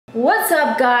What's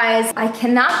up, guys? I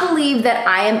cannot believe that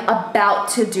I am about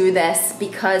to do this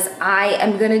because I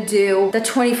am gonna do the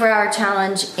 24-hour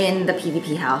challenge in the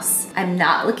PvP house. I'm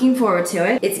not looking forward to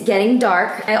it. It's getting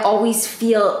dark. I always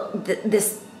feel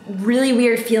this really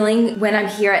weird feeling when I'm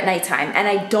here at nighttime, and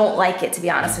I don't like it, to be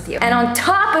honest with you. And on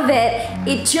top of it,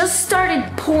 it just started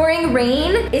pouring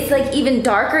rain. It's like even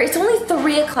darker. It's only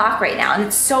 3 o'clock right now, and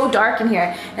it's so dark in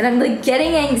here, and I'm like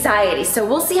getting anxiety. So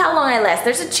we'll see how long I last.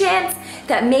 There's a chance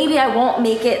that maybe I won't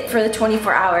make it for the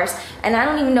 24 hours, and I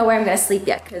don't even know where I'm gonna sleep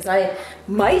yet, because I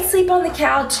might sleep on the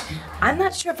couch. I'm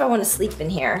not sure if I want to sleep in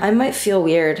here. I might feel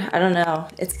weird. I don't know.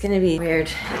 It's gonna be weird.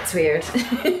 It's weird.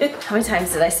 How many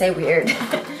times did I say weird?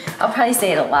 I'll probably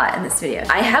say it a lot in this video.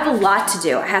 I have a lot to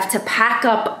do. I have to pack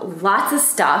up lots of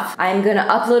stuff. I'm gonna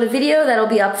upload a video that'll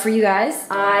be up for you guys.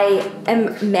 I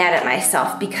am mad at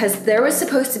myself because there was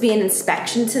supposed to be an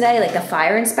inspection today, like a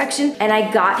fire inspection, and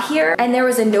I got here and there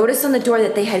was a notice on the door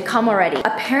that they had come already.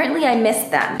 Apparently I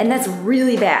missed them, and that's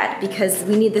really bad because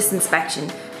we need this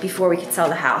inspection before we can sell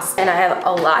the house. And I have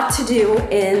a lot to do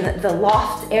in the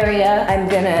loft area. I'm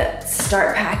gonna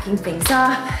start packing things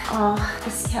up. Oh,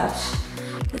 this couch.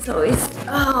 It's always,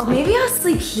 oh, maybe I'll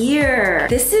sleep here.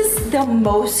 This is the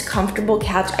most comfortable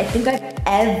couch I think I've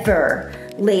ever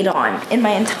laid on in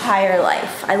my entire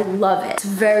life. I love it. It's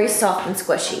very soft and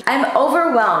squishy. I'm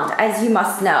overwhelmed, as you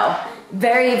must know.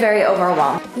 Very, very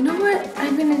overwhelmed. You know what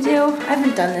I'm gonna do? I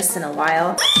haven't done this in a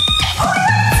while.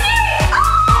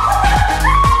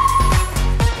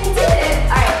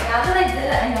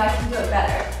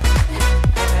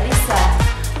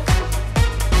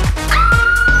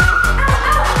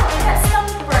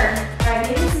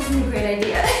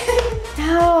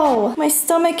 My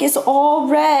stomach is all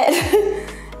red.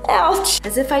 Ouch.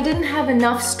 As if I didn't have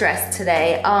enough stress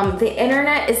today. The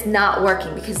internet is not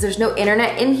working because there's no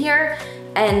internet in here,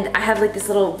 and I have like this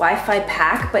little Wi-Fi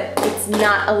pack, but it's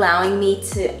not allowing me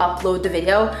to upload the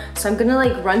video. So I'm gonna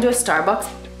like run to a Starbucks.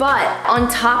 But on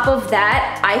top of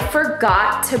that, I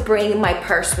forgot to bring my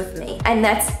purse with me. And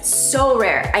that's so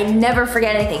rare. I never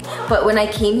forget anything. But when I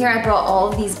came here, I brought all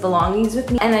of these belongings with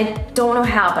me, and I don't know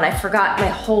how, but I forgot my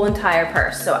whole entire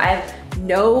purse. So I have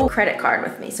no credit card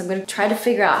with me. So I'm gonna try to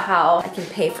figure out how I can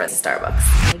pay for the Starbucks.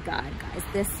 Oh my God, guys,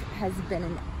 this has been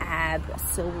an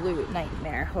absolute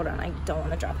nightmare. Hold on, I don't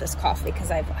want to drop this coffee because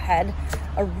I've had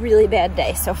a really bad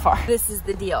day so far. This is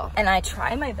the deal. And I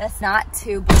try my best not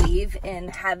to believe in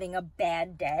having a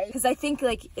bad day, because I think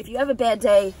like if you have a bad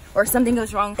day or something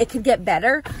goes wrong, it could get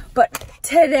better. But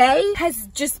today has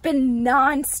just been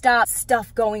non-stop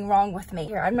stuff going wrong with me.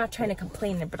 Here, I'm not trying to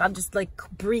complain, but I'll just like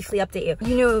briefly update you.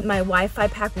 You know, my Wi-Fi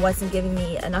pack wasn't giving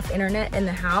me enough internet in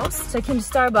the house. So I came to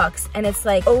Starbucks, and it's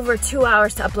like over 2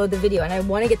 hours to upload the video, and I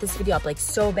want to get this video up like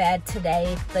so bad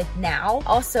today, like now.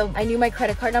 Also, I knew my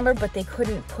credit card number, but they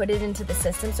couldn't put it into the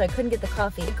system, so I couldn't get the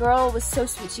coffee. The girl was so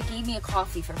sweet. She gave me a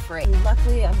coffee for free. And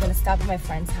luckily, I'm gonna stop at my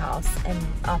friend's house and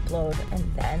upload,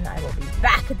 and then I will be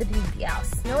back at the PvP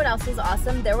house. You know what else was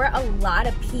awesome? There were a lot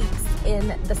of peeps in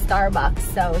the Starbucks,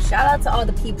 so shout out to all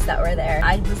the peeps that were there.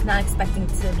 I was not expecting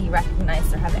to be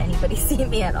recognized or have anybody see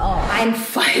me at all. I'm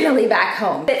finally back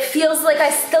home. It feels like I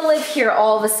still live here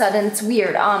all of a sudden. It's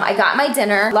weird. I got my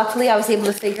dinner. Luckily, I was able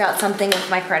to figure out something with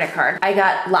my credit card. I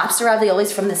got lobster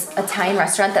raviolis from this Italian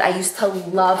restaurant that I used to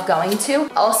love going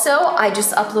to. Also, I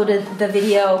just uploaded the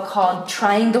video called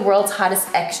Trying the World's Hottest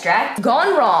Extract.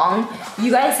 Gone wrong. You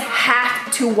guys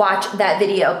have to watch that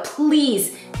video,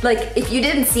 please. Like, if you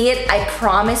didn't see it, I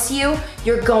promise you,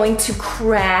 you're going to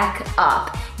crack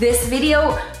up. This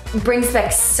video brings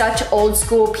back such old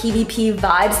school PvP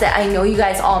vibes that I know you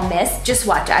guys all miss. Just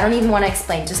watch it. I don't even want to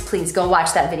explain. Just please go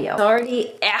watch that video. It's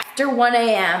already after 1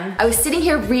 a.m. I was sitting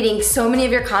here reading so many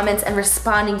of your comments and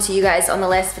responding to you guys on the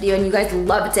last video, and you guys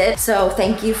loved it. So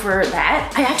thank you for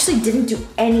that. I actually didn't do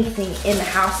anything in the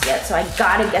house yet, so I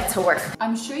gotta get to work.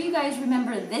 I'm sure you guys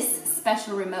remember this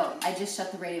special remote. I just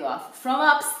shut the radio off from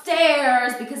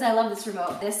upstairs because I love this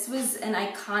remote. This was an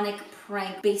iconic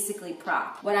prank, basically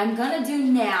prop. What I'm gonna do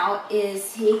now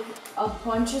is take a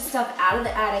bunch of stuff out of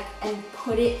the attic and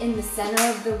put it in the center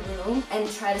of the room and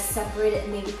try to separate it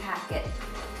and maybe pack it.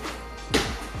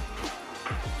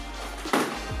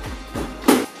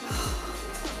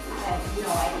 I have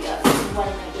no idea what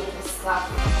am I doing this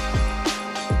stuff.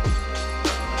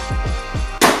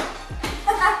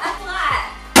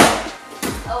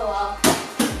 Oh well.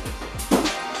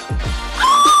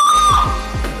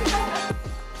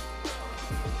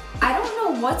 I don't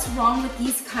know what's wrong with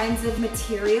these kinds of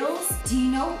materials. Do you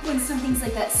know when something's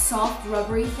like that soft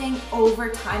rubbery thing, over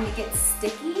time it gets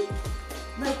sticky?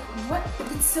 Like what?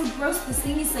 It's so gross. This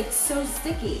thing is like so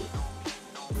sticky.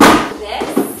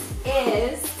 This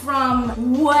is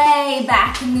from way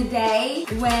back in the day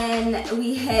when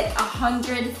we hit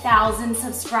 100,000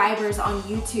 subscribers on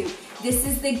YouTube. This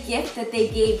is the gift that they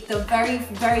gave the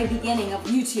very beginning of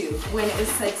YouTube when it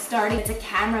was like starting. It's a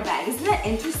camera bag. Isn't that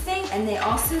interesting? And they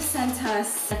also sent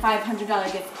us a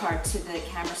 $500 gift card to the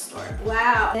camera store.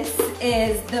 Wow. This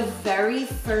is the very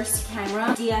first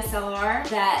camera, DSLR,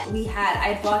 that we had.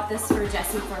 I bought this for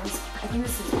Jesse for his, I think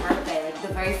this was his birthday, like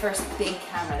the very first big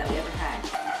camera that we ever had.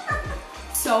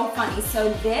 So funny.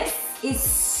 So this is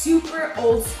super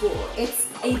old school. It's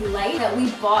a light that we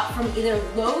bought from either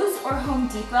Lowe's or Home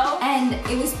Depot, and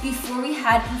it was before we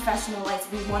had professional lights.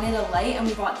 We wanted a light and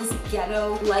we bought this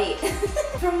ghetto light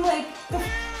from like the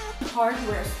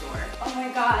hardware store. Oh my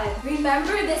god.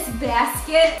 Remember this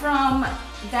basket from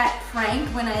that prank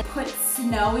when I put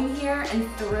snow in here and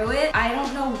threw it? I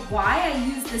don't know why I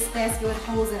used this basket with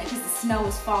holes in it because the snow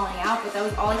was falling out, but that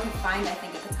was all I could find, I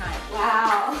think, at the time.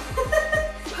 Wow.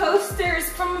 Posters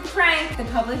from a prank, the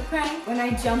public prank, when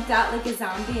I jumped out like a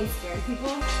zombie and scared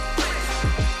people.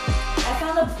 I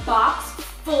found a box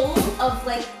full of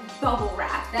like bubble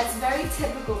wrap. That's very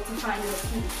typical to find in a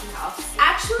PVC house.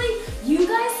 Actually, you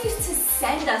guys used to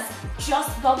send us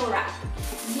just bubble wrap.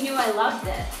 You knew I loved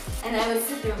it. And I would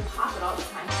sit there and pop it all the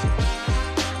time.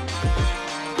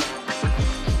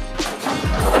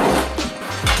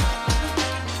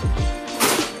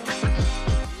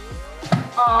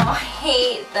 Oh, I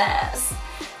hate this.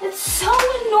 It's so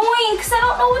annoying because I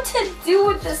don't know what to do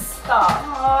with this stuff.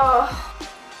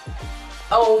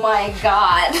 Oh my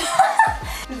god.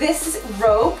 This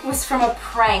rope was from a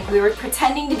prank. We were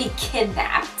pretending to be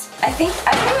kidnapped. I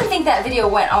don't even think that video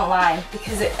went online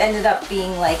because it ended up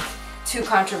being like too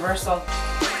controversial.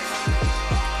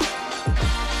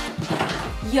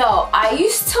 Yo, I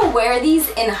used to wear these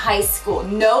in high school,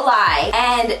 no lie,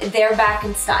 and they're back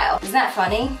in style. Isn't that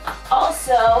funny?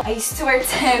 Also, I used to wear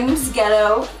Tim's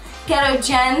Ghetto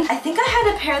Jen. I think I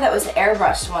had a pair that was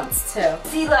airbrushed once too.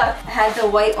 See, look, I had the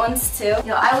white ones too.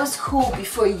 Yo, I was cool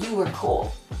before you were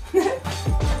cool.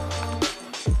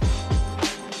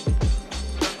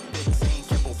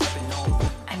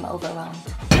 I'm overwhelmed.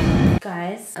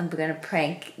 Guys, I'm gonna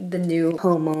prank the new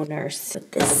homeowners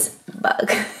with this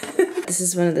bug. This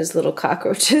is one of those little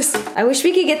cockroaches. I wish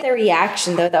we could get their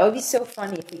reaction though. That would be so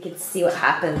funny if we could see what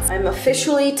happens. I'm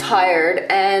officially tired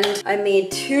and I made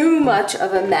too much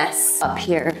of a mess up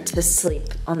here to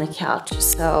sleep on the couch.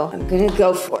 So I'm gonna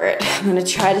go for it. I'm gonna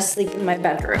try to sleep in my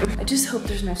bedroom. I just hope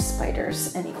there's no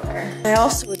spiders anywhere. I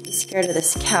also would be scared of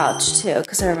this couch too,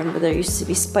 because I remember there used to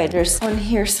be spiders on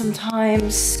here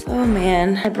sometimes. Oh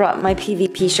man, I brought my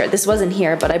PvP shirt. This wasn't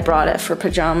here, but I brought it for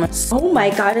pajamas. Oh my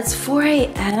god, it's 4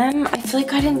 a.m. I feel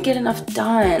like I didn't get enough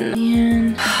done.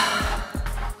 Man. I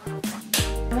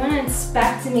want to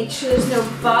inspect to make sure there's no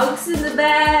bugs in the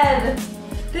bed.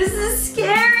 This is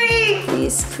scary.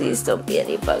 Please, please don't be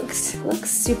any bugs. It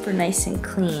looks super nice and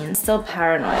clean. Still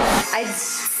paranoid. I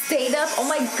stayed up. Oh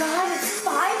my god, it's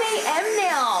 5 a.m.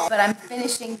 now. But I'm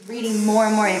finishing reading more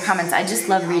and more of your comments. I just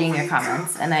love reading your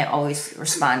comments and I always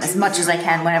respond as much as I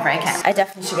can whenever I can. I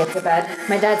definitely should get to bed.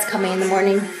 My dad's coming in the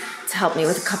morning to help me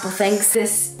with a couple things.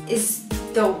 This is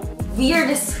the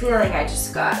weirdest feeling I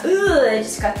just got. Ugh, I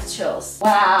just got the chills.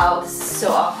 Wow, this is so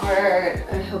awkward.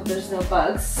 I hope there's no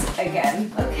bugs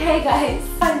again. Okay guys,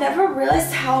 I never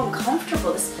realized how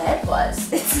uncomfortable this bed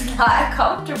was. It's not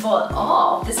comfortable at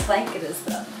all. This blanket is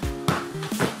though.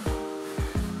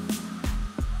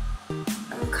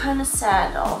 I'm kind of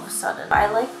sad all of a sudden. I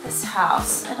like this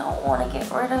house. I don't want to get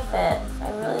rid of it.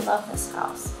 I really love this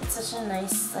house. It's such a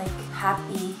nice, like,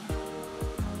 happy,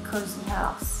 cozy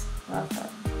house. Love it.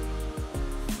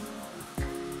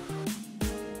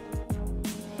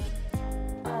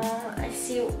 I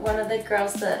see one of the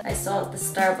girls that I saw at the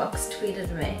Starbucks tweeted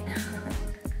me.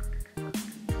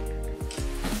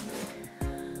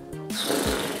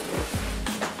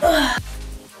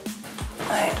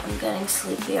 Alright, I'm getting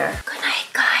sleepier. Good night,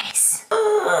 guys.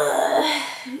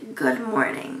 Good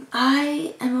morning.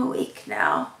 I am awake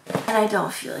now. And I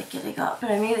don't feel like getting up.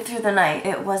 But I made it through the night.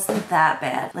 It wasn't that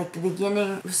bad. Like the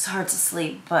beginning was hard to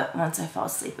sleep, but once I fell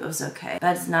asleep, it was okay.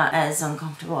 Bed's not as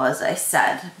uncomfortable as I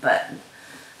said, but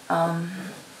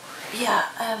yeah,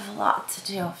 I have a lot to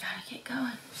do. Gotta get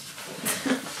going.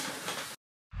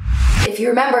 If you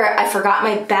remember, I forgot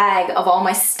my bag of all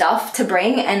my stuff to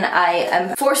bring and I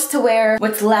am forced to wear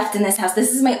what's left in this house.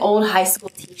 This is my old high school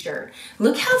t-shirt.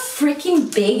 Look how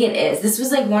freaking big it is. This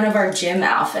was like one of our gym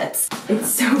outfits.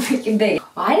 It's so freaking big.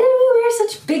 Why did we wear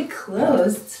such big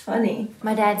clothes? It's funny.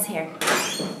 My dad's here.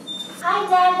 Hi,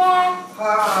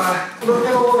 Dada. Look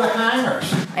at all the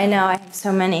hangers. I know, I have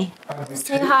so many.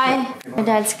 Say hi. My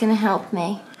dad's gonna help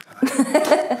me.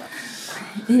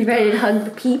 You ready to hug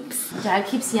the peeps? Dad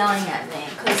keeps yelling at me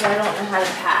because I don't know how to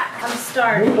pack. I'm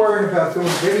starting. Are you worried about doing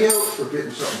video or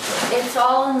getting something done? It's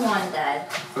all in one,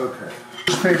 Dad. Okay.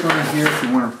 Newspaper in here if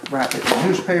you want to wrap it in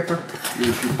newspaper.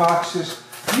 Use your boxes.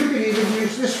 You can even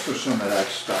use this for some of that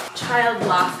stuff. Child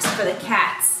locks for the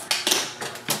cats.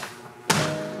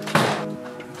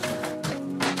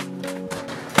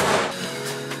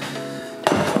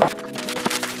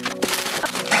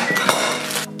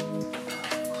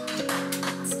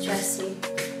 It's Jesse.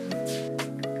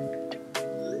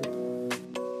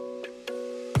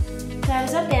 Dad,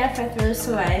 is that bad if I throw this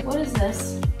away? What is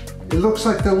this? It looks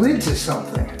like the lids of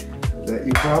something that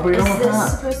you probably don't have. Is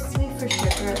this supposed to be for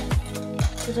sugar?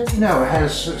 It doesn't. No, it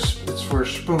has. It's for a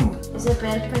spoon. Is it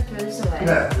bad if I throw this away?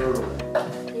 Yeah, throw it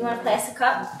away. You want a plastic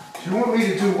cup? Do you want me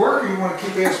to do work or you want to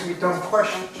keep asking me dumb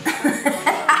questions?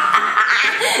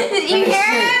 Did you hear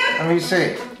him? Let me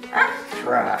see.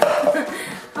 Try.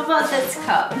 How about this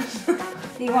cup?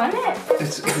 Do you want it?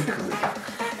 It's ugly.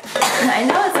 I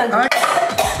know it's ugly.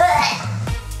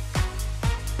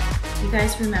 You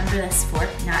guys remember this fork?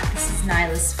 This is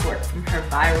Nyla's fork from her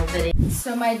viral video.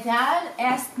 So my dad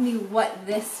asked me what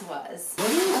this was.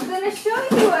 I'm gonna show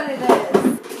you what it is.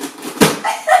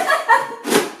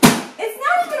 It's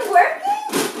not even working?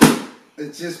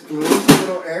 It just blows a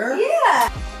little air? Yeah.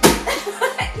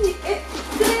 Did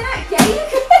I not get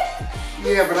you?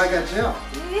 Yeah, but I got gel.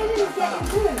 You didn't get you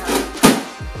good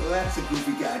enough. Well, that's a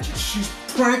goofy gadget. She's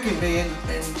pranking me and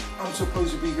I'm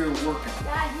supposed to be here working.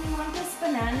 Dad, do you want this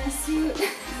banana suit?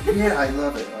 Yeah, I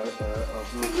love it. I'll do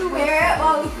it. Can you wear it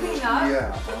while we clean up?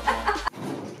 Yeah.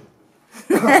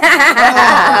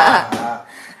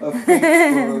 A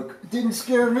Facebook. Didn't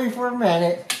scare me for a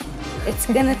minute. It's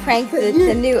gonna prank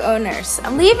the new owners.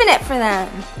 I'm leaving it for them.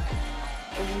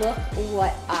 Look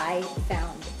what I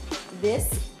found.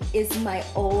 This is my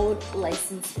old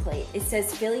license plate. It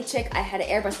says Philly Chick. I had an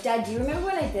airbrush. Dad, do you remember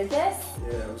when I did this? Yeah,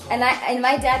 it was And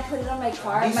my dad put it on my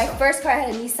car. My first car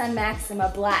had a Nissan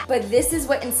Maxima black. But this is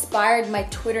what inspired my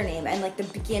Twitter name and like the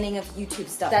beginning of YouTube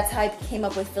stuff. That's how I came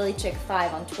up with Philly Chick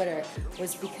 5 on Twitter,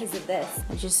 was because of this.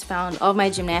 I just found all my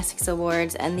gymnastics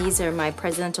awards, and these are my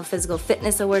Presidential Physical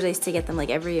Fitness Awards. I used to get them like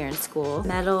every year in school.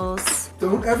 Medals.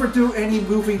 Don't ever do any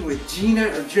moving with Gina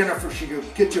or Jennifer. She'll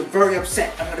get you very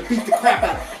upset. I'm gonna beat the crap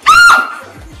out of her.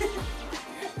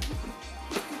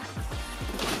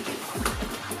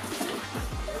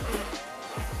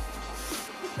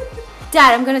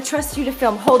 Dad, I'm gonna trust you to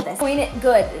film. Hold this. Point it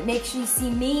good. Make sure you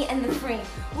see me and the frame.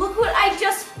 Look what I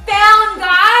just found,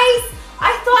 guys!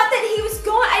 I thought that he was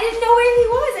gone. I didn't know where he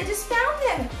was. I just found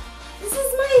him. This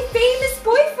is my famous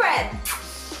boyfriend.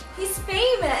 He's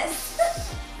famous.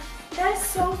 That's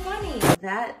so funny.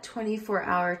 That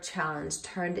 24-hour challenge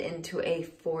turned into a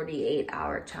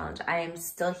 48-hour challenge. I am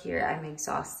still here. I'm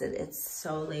exhausted. It's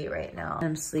so late right now.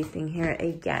 I'm sleeping here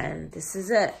again. This is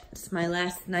it. It's my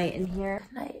last night in here.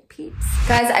 Good night, peeps.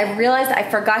 Guys, I realized I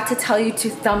forgot to tell you to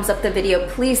thumbs up the video.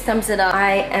 Please thumbs it up.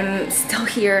 I am still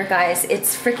here, guys.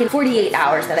 It's freaking 48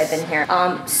 hours that I've been here.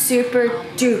 Super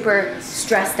duper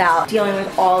stressed out, dealing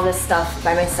with all this stuff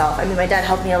by myself. I mean, my dad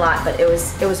helped me a lot, but it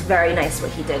was very nice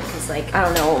what he did, because like, I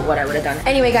don't know what I would have done.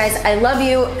 Anyway, guys, I love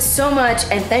you so much,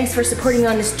 and thanks for supporting me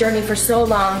on this journey for so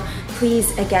long.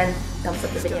 Please, again, thumbs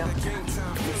up the video.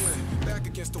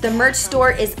 The merch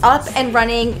store is up and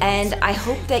running, and I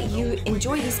hope that you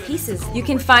enjoy these pieces. You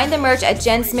can find the merch at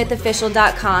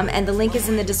jensmithofficial.com, and the link is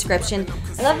in the description.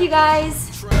 I love you guys.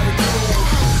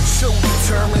 So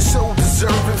determined, so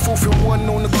deserving, fulfill one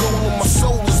on the goal, and my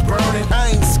soul is burning.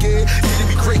 I ain't scared, it'll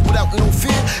be great without no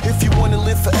fear. If you wanna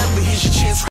live forever, here's your chance.